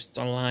was posted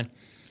online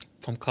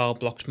from Carl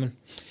Bloxman.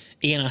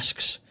 Ian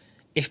asks,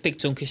 if Big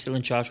Dunk is still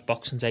in charge of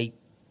Boxing Day,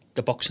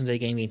 the Boxing Day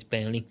game against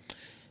Burnley,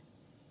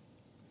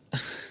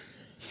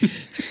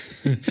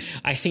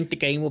 I think the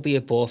game will be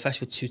a bore fest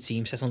with two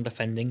teams set on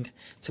defending,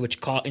 to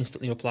which Carl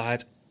instantly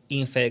replied,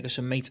 Ian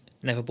Ferguson, mate,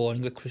 never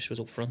boring with Chris Wood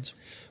up front.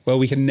 Well,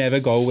 we can never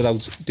go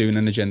without doing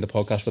an agenda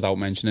podcast without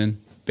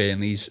mentioning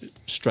Burnley's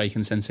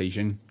striking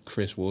sensation,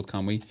 Chris Wood,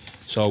 can we?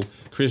 So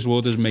Chris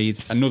Wood has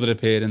made another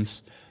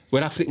appearance.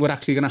 We're actually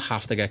going to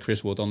have to get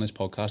Chris Wood on this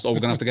podcast, or we're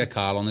going to have to get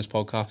Carl on this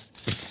podcast,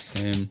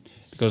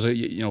 because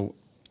you know,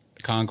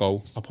 can't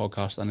go a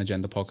podcast, an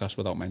agenda podcast,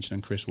 without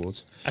mentioning Chris Wood.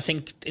 I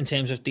think in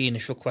terms of the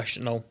initial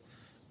question, though,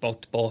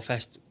 about the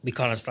Borefest, we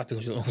can't answer that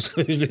because we don't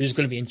know who's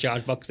going to be in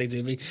charge. Boxing Day,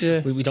 do we?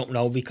 Yeah. We don't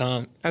know. We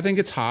can't. I think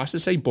it's harsh to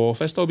say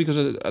Borefest though,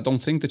 because I don't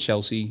think the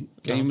Chelsea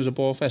game was a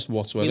Borefest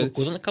whatsoever. We look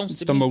good on the counter.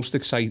 It's the most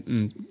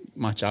exciting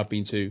match I've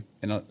been to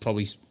in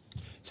probably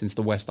since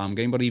the West Ham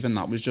game, but even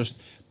that was just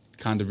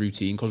kind of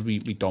routine because we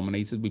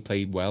dominated, we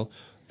played well.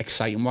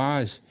 Exciting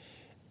wise,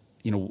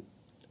 you know,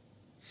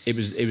 it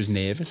was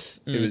nervous.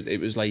 It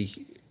was like,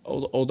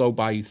 although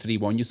by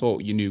 3-1 you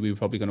thought you knew we were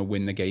probably going to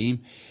win the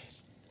game.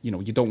 You know,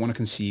 you don't want to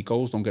concede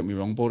goals, don't get me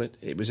wrong, but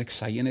it was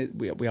exciting.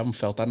 We haven't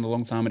felt that in a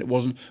long time, and it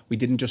wasn't. We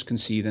didn't just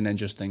concede and then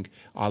just think,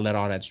 I'll let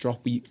our heads drop.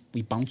 We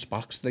bounced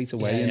back straight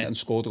away and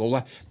scored a goal.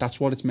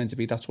 That's what it's meant to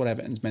be. That's what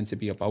Everton's meant to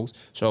be about.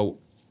 So,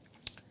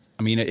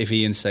 I mean, if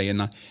Ian's saying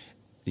that,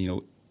 you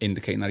know,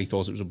 indicating that he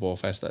thought it was a bore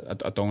fest,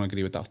 I don't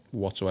agree with that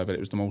whatsoever. It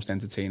was the most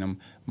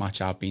entertaining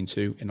match I've been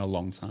to in a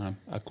long time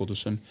at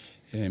Goodison.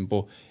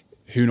 But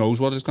who knows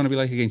what it's going to be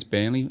like against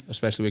Burnley,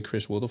 especially with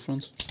Chris Wood up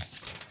front.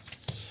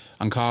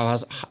 And Carl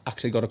has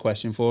actually got a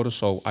question for us,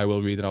 so I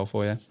will read it out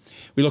for you.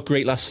 We looked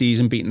great last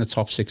season, beating the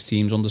top 6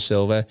 teams under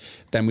Silva.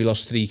 Then we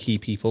lost 3 key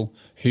people.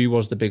 Who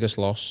was the biggest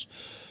loss?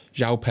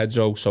 João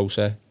Pedro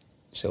Sousa,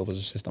 Silva's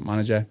assistant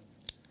manager,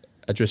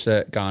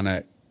 Idrissa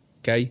Gana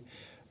Gueye,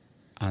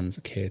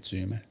 and Kurt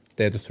Zouma.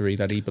 They're the 3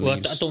 that he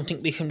believes. Well, I don't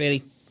think we can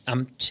really...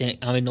 I'm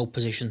in no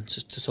position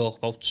to talk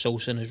about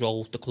Sousa and his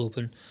role at the club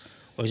and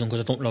what he's done,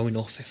 because I don't know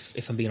enough,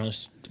 if I'm being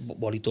honest,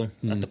 what he'd done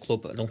at the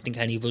club. I don't think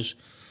any of us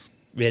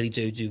really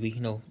do we? You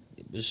know,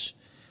 it was...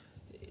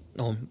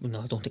 No,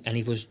 I don't think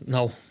any of us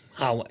know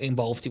how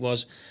involved he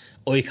was.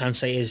 All you can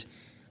say is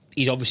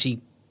he's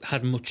obviously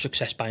had much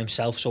success by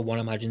himself, so one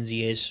imagines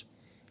he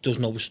does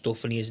know his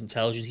stuff and he is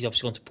intelligent. He's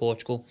obviously gone to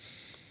Portugal,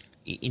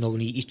 you know,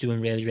 and he's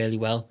doing really, really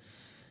well.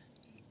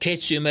 Kurt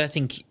Zouma, I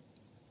think,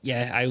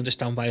 yeah, I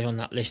understand why he's on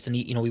that list, and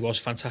he was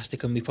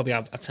fantastic, and we probably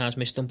have at times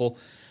missed him, but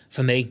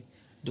for me,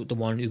 the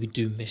one who we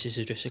do miss is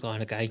Idrissa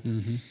Gana Gueye.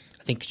 Mm-hmm.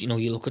 I think, you know,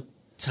 you look at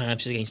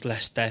times against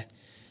Leicester,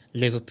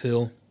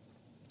 Liverpool,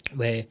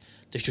 where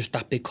there's just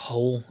that big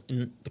hole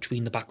in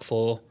between the back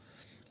 4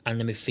 and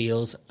the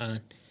midfield,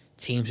 and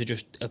teams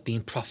have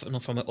been profiting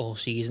from it all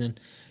season. And,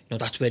 you know,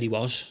 that's where he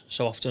was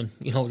so often.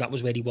 You know, that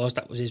was where he was.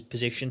 That was his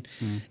position.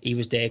 He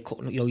was there.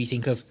 You know, you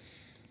think of,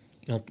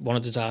 you know, one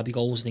of the Derby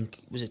goals. I think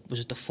was it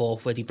the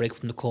 4th where they break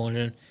from the corner,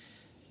 and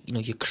you know,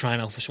 you're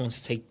crying out for someone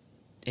to take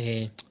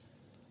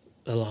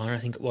Lallana, I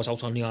think it was,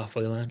 out on the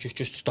halfway line, just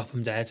to stop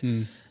him dead.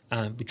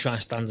 And we try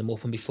and stand him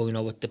up, and before you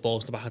know it, the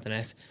ball's in the back of the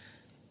net.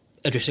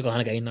 Idrissa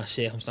Gana Gueye in that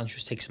circumstance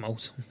just takes him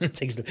out and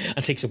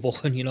takes a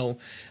booking, you know.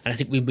 And I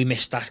think we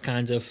missed that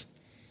kind of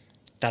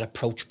that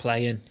approach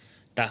play and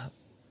that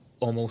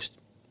almost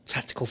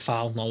tactical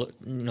foul knowledge,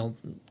 you know,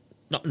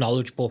 not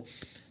knowledge but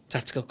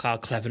tactical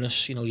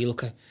cleverness. You know, you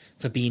look at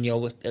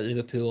Fabinho at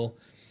Liverpool,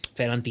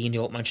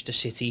 Fernandinho at Manchester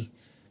City.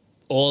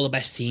 All the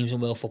best teams in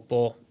world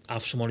football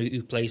have someone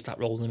who plays that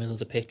role in the middle of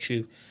the pitch,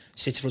 who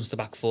sits in front of the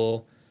back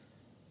 4.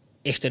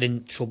 If they're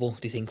in trouble,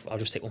 they think, I'll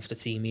just take one for the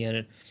team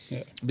here.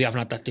 And we haven't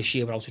had that this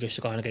year without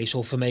Idrissa Gana Gueye.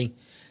 So for me,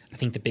 I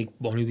think the big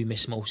one who we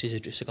miss most is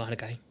Idrissa Gana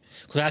Gueye.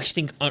 Because I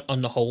actually think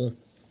on the whole,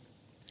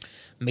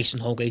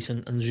 Mason Holgate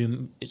and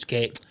Zoom,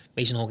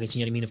 Mason Holgate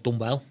and Yeremina have done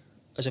well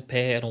as a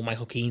pair. I know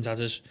Michael Keane's had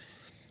his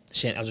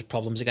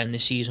problems again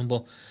this season,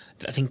 but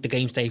I think the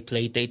games they've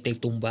played, they've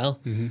done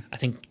well. Mm-hmm. I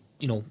think,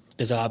 you know,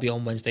 the derby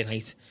on Wednesday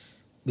night,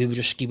 we were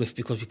just ski-whiffed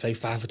because we played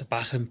 5 at the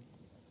back, and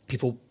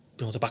people,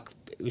 you know, the back,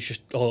 it was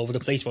just all over the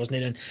place, wasn't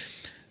it? And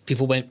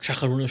people went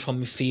tracking runners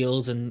from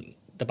midfield, and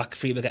the back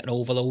 3 were getting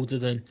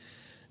overloaded. And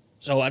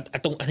so I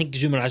think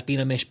Zouma has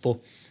been a miss, but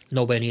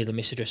nowhere near the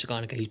miss Idrissa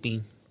Gana Gueye's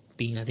been.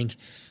 I think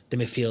the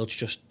midfield's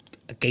just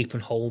a gaping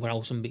hole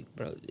without some.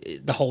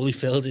 The hole he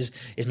filled is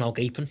now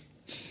gaping.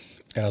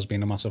 It has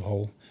been a massive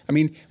hole. I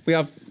mean,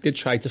 did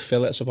try to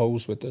fill it, I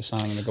suppose, with the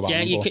signing of Gabon.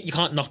 Yeah, you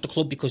can't knock the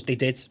club because they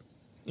did.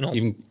 You know,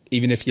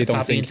 even if you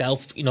don't Fabian think...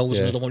 Delph, you know, was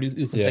another one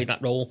who can play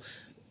that role.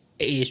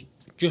 It is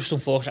just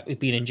unfortunate we've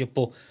been injured,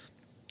 but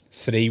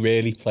three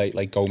really, play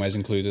like Gomez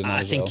included.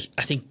 I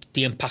think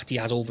the impact he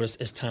had over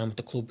his time with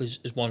the club is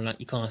one that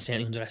you can't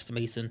certainly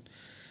underestimate, and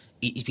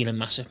he's been a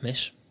massive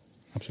miss.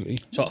 Absolutely.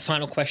 So a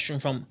final question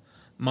from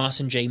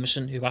Martin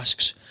Jameson, who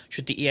asks,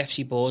 should the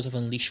EFC board have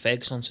unleashed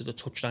Ferguson onto the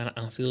touchline at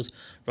Anfield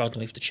rather than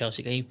wait for the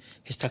Chelsea game?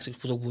 His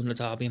tactics would have won the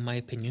derby, in my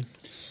opinion.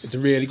 It's a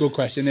really good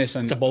question, this.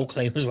 And it's a bold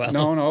claim as well.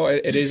 No,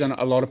 it is, and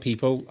a lot of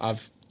people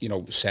have,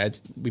 said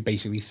we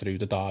basically threw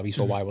the derby,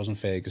 so why wasn't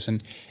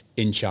Ferguson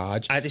in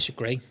charge? I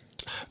disagree.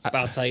 But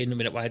I'll tell you in a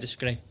minute why I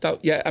disagree.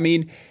 I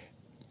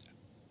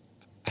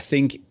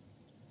think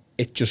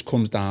it just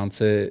comes down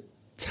to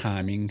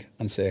timing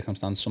and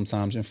circumstance.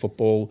 Sometimes in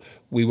football,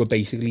 we were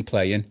basically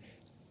playing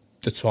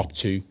the top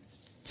two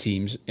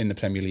teams in the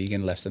Premier League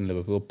in Leicester and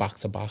Liverpool back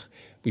to back.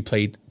 We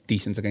played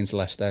decent against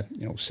Leicester.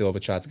 Silva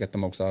tried to get the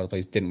most out of the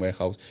place, didn't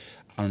work out.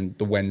 And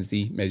the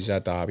Wednesday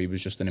Merseyside derby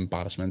was just an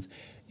embarrassment.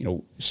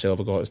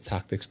 Silva got his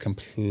tactics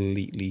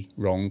completely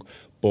wrong.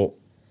 But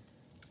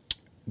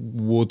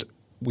would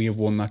we have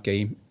won that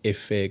game if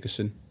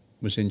Ferguson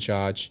was in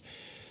charge?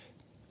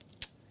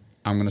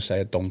 I'm going to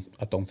say I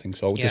don't think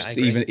so. Yeah, I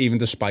agree. Even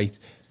despite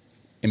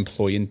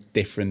employing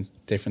different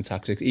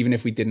tactics, even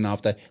if we didn't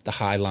have the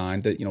high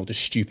line, the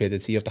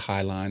stupidity of the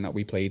high line that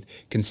we played,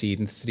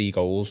 conceding 3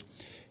 goals,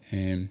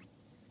 I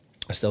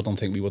still don't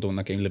think we would have won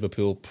that game.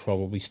 Liverpool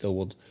probably still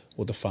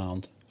would have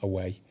found a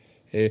way.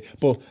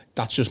 But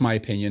that's just my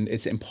opinion.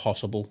 It's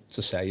impossible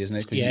to say, isn't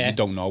it? Because you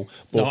don't know.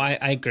 But, no, I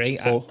agree.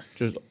 But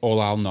just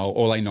all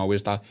I know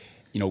is that,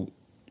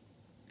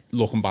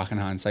 looking back in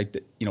hindsight,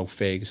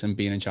 Ferguson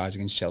being in charge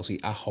against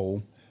Chelsea at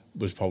home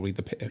was probably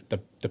the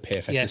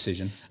perfect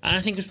decision. And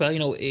I think as well,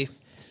 if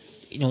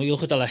you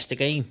look at the Leicester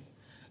game,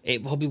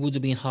 it probably would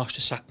have been harsh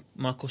to sack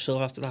Marco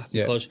Silva after that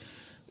because,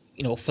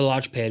 for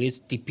large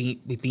periods,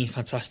 we've been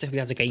fantastic. We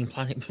had a game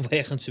plan, it was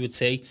working to a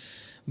T.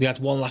 We had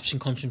one lapse in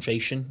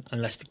concentration and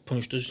Leicester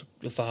punished us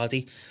with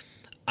Vardy.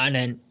 And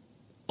then,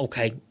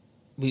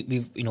 we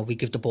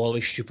give the ball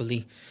away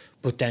stupidly,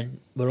 but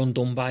then we're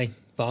undone by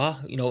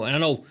VAR, and I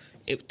know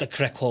the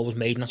correct call was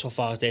made and that's what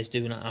VAR's there to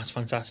do, and that's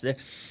fantastic.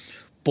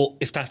 But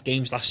if that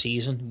game's last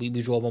season, we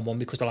draw 1-1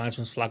 because the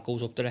linesman's flag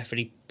goes up, the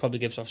referee probably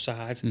gives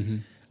offside,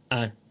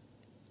 and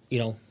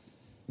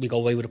we go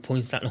away with a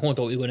point that no one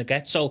thought we were going to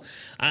get. So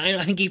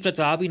I think even at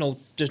derby,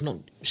 there's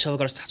no Silva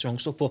got his stats wrong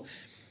stuff, but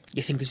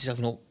you think to yourself,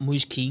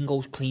 Moise Kean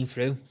goes clean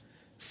through,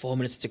 4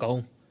 minutes to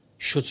go,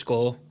 should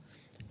score.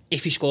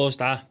 If he scores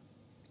that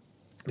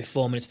with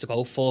 4 minutes to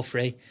go,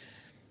 4-3,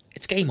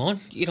 it's game on.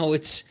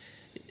 It's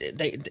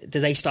do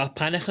they start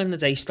panicking? Do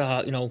they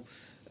start,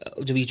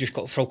 do we just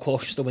throw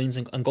caution to the winds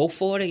and go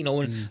for it? And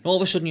all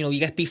of a sudden, you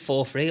get beat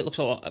 4-3. It looks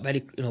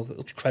it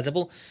looks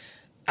credible.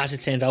 As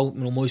it turned out,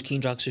 Moise Kean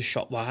drags his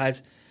shot wide,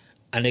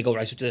 and they go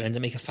right up to the end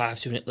and make a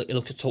 5-2, and it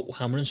looked a total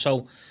hammering.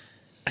 So,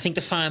 I think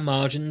the fine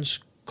margins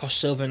cost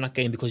Silva in that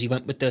game because he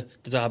went with the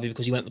derby,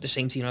 because he went with the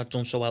same team that had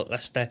done so well at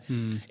Leicester.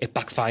 It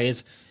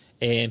backfired,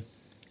 and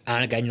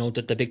again,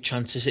 the big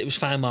chances. It was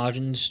fine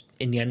margins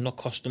in the end, not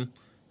cost him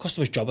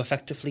his job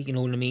effectively. You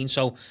know what I mean?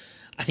 So,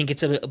 I think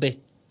it's a little bit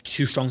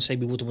too strong to say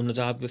we would have won the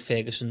derby with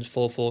Ferguson's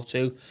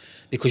 4-4-2,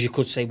 because you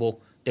could say, well,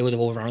 they would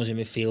have overrun us in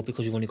midfield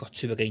because we've only got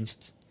 2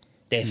 against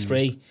their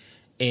 3.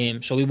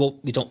 So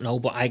we don't know,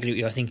 but I agree with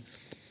you. I think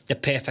the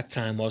perfect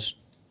time was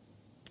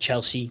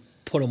Chelsea,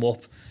 put them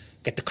up,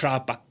 get the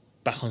crowd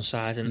back on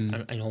side,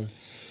 and home.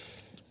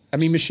 I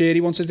mean,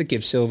 Moshiri wanted to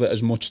give Silva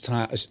as much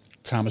time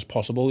as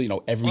possible,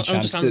 every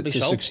chance to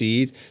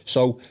succeed.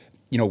 So,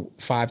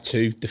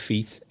 5-2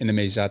 defeat in the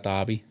Merseyside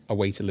derby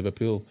away to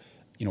Liverpool,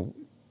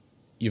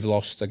 you've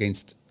lost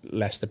against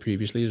Leicester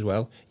previously as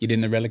well. You're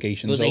in the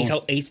relegation zone. It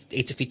was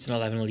 8 defeats in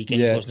 11 league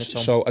games, wasn't it,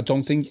 Tom? So I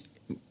don't think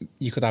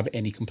you could have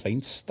any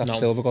complaints that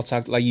Silva got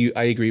sacked. I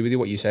agree with you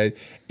what you said.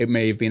 It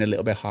may have been a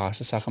little bit harsh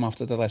to sack him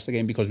after the Leicester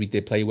game because we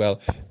did play well,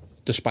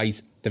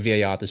 despite the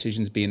VAR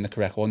decisions being the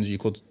correct ones. You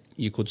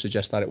could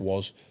suggest that it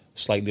was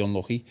slightly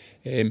unlucky.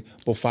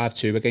 But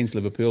 5-2 against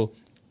Liverpool,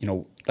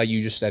 like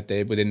you just said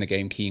there, within the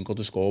game, Keane could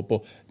have scored,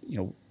 but we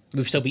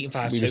were still beating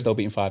 5-2. We were still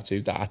beating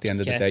 5-2 at the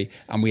end of the day,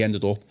 and we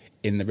ended up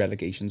in the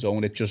relegation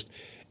zone.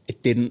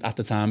 It didn't at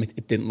the time.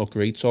 It didn't look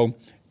great. So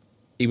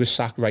he was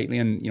sacked rightly,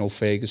 and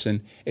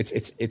Ferguson.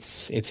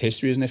 It's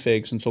history, isn't it?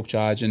 Ferguson took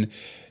charge, and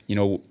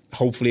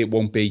hopefully it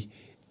won't be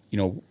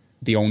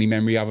the only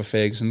memory I have of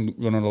Ferguson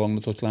running along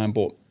the touchline.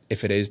 But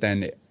if it is,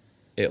 then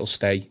it'll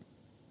stay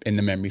in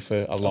the memory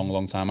for a long,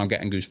 long time. I'm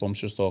getting goosebumps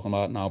just talking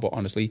about it now. But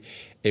honestly,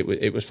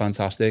 it was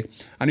fantastic.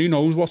 And who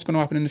knows what's going to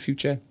happen in the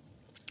future?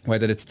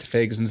 Whether it's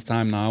Ferguson's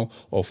time now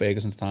or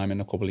Ferguson's time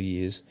in a couple of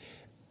years,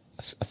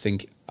 I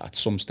think at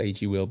some stage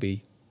he will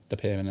be the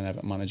permanent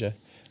Everton manager,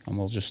 and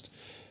we'll just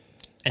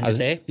end it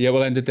there. Yeah,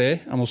 we'll end it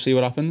there, and we'll see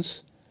what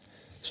happens.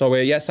 So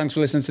thanks for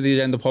listening to the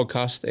Agenda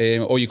podcast.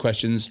 All your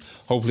questions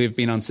hopefully have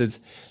been answered,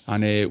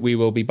 and we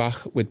will be back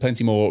with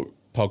plenty more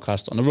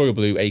podcasts on the Royal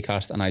Blue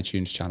Acast and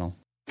iTunes channel.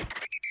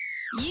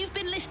 You've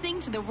been listening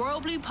to the Royal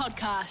Blue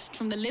podcast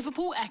from the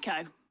Liverpool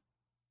Echo.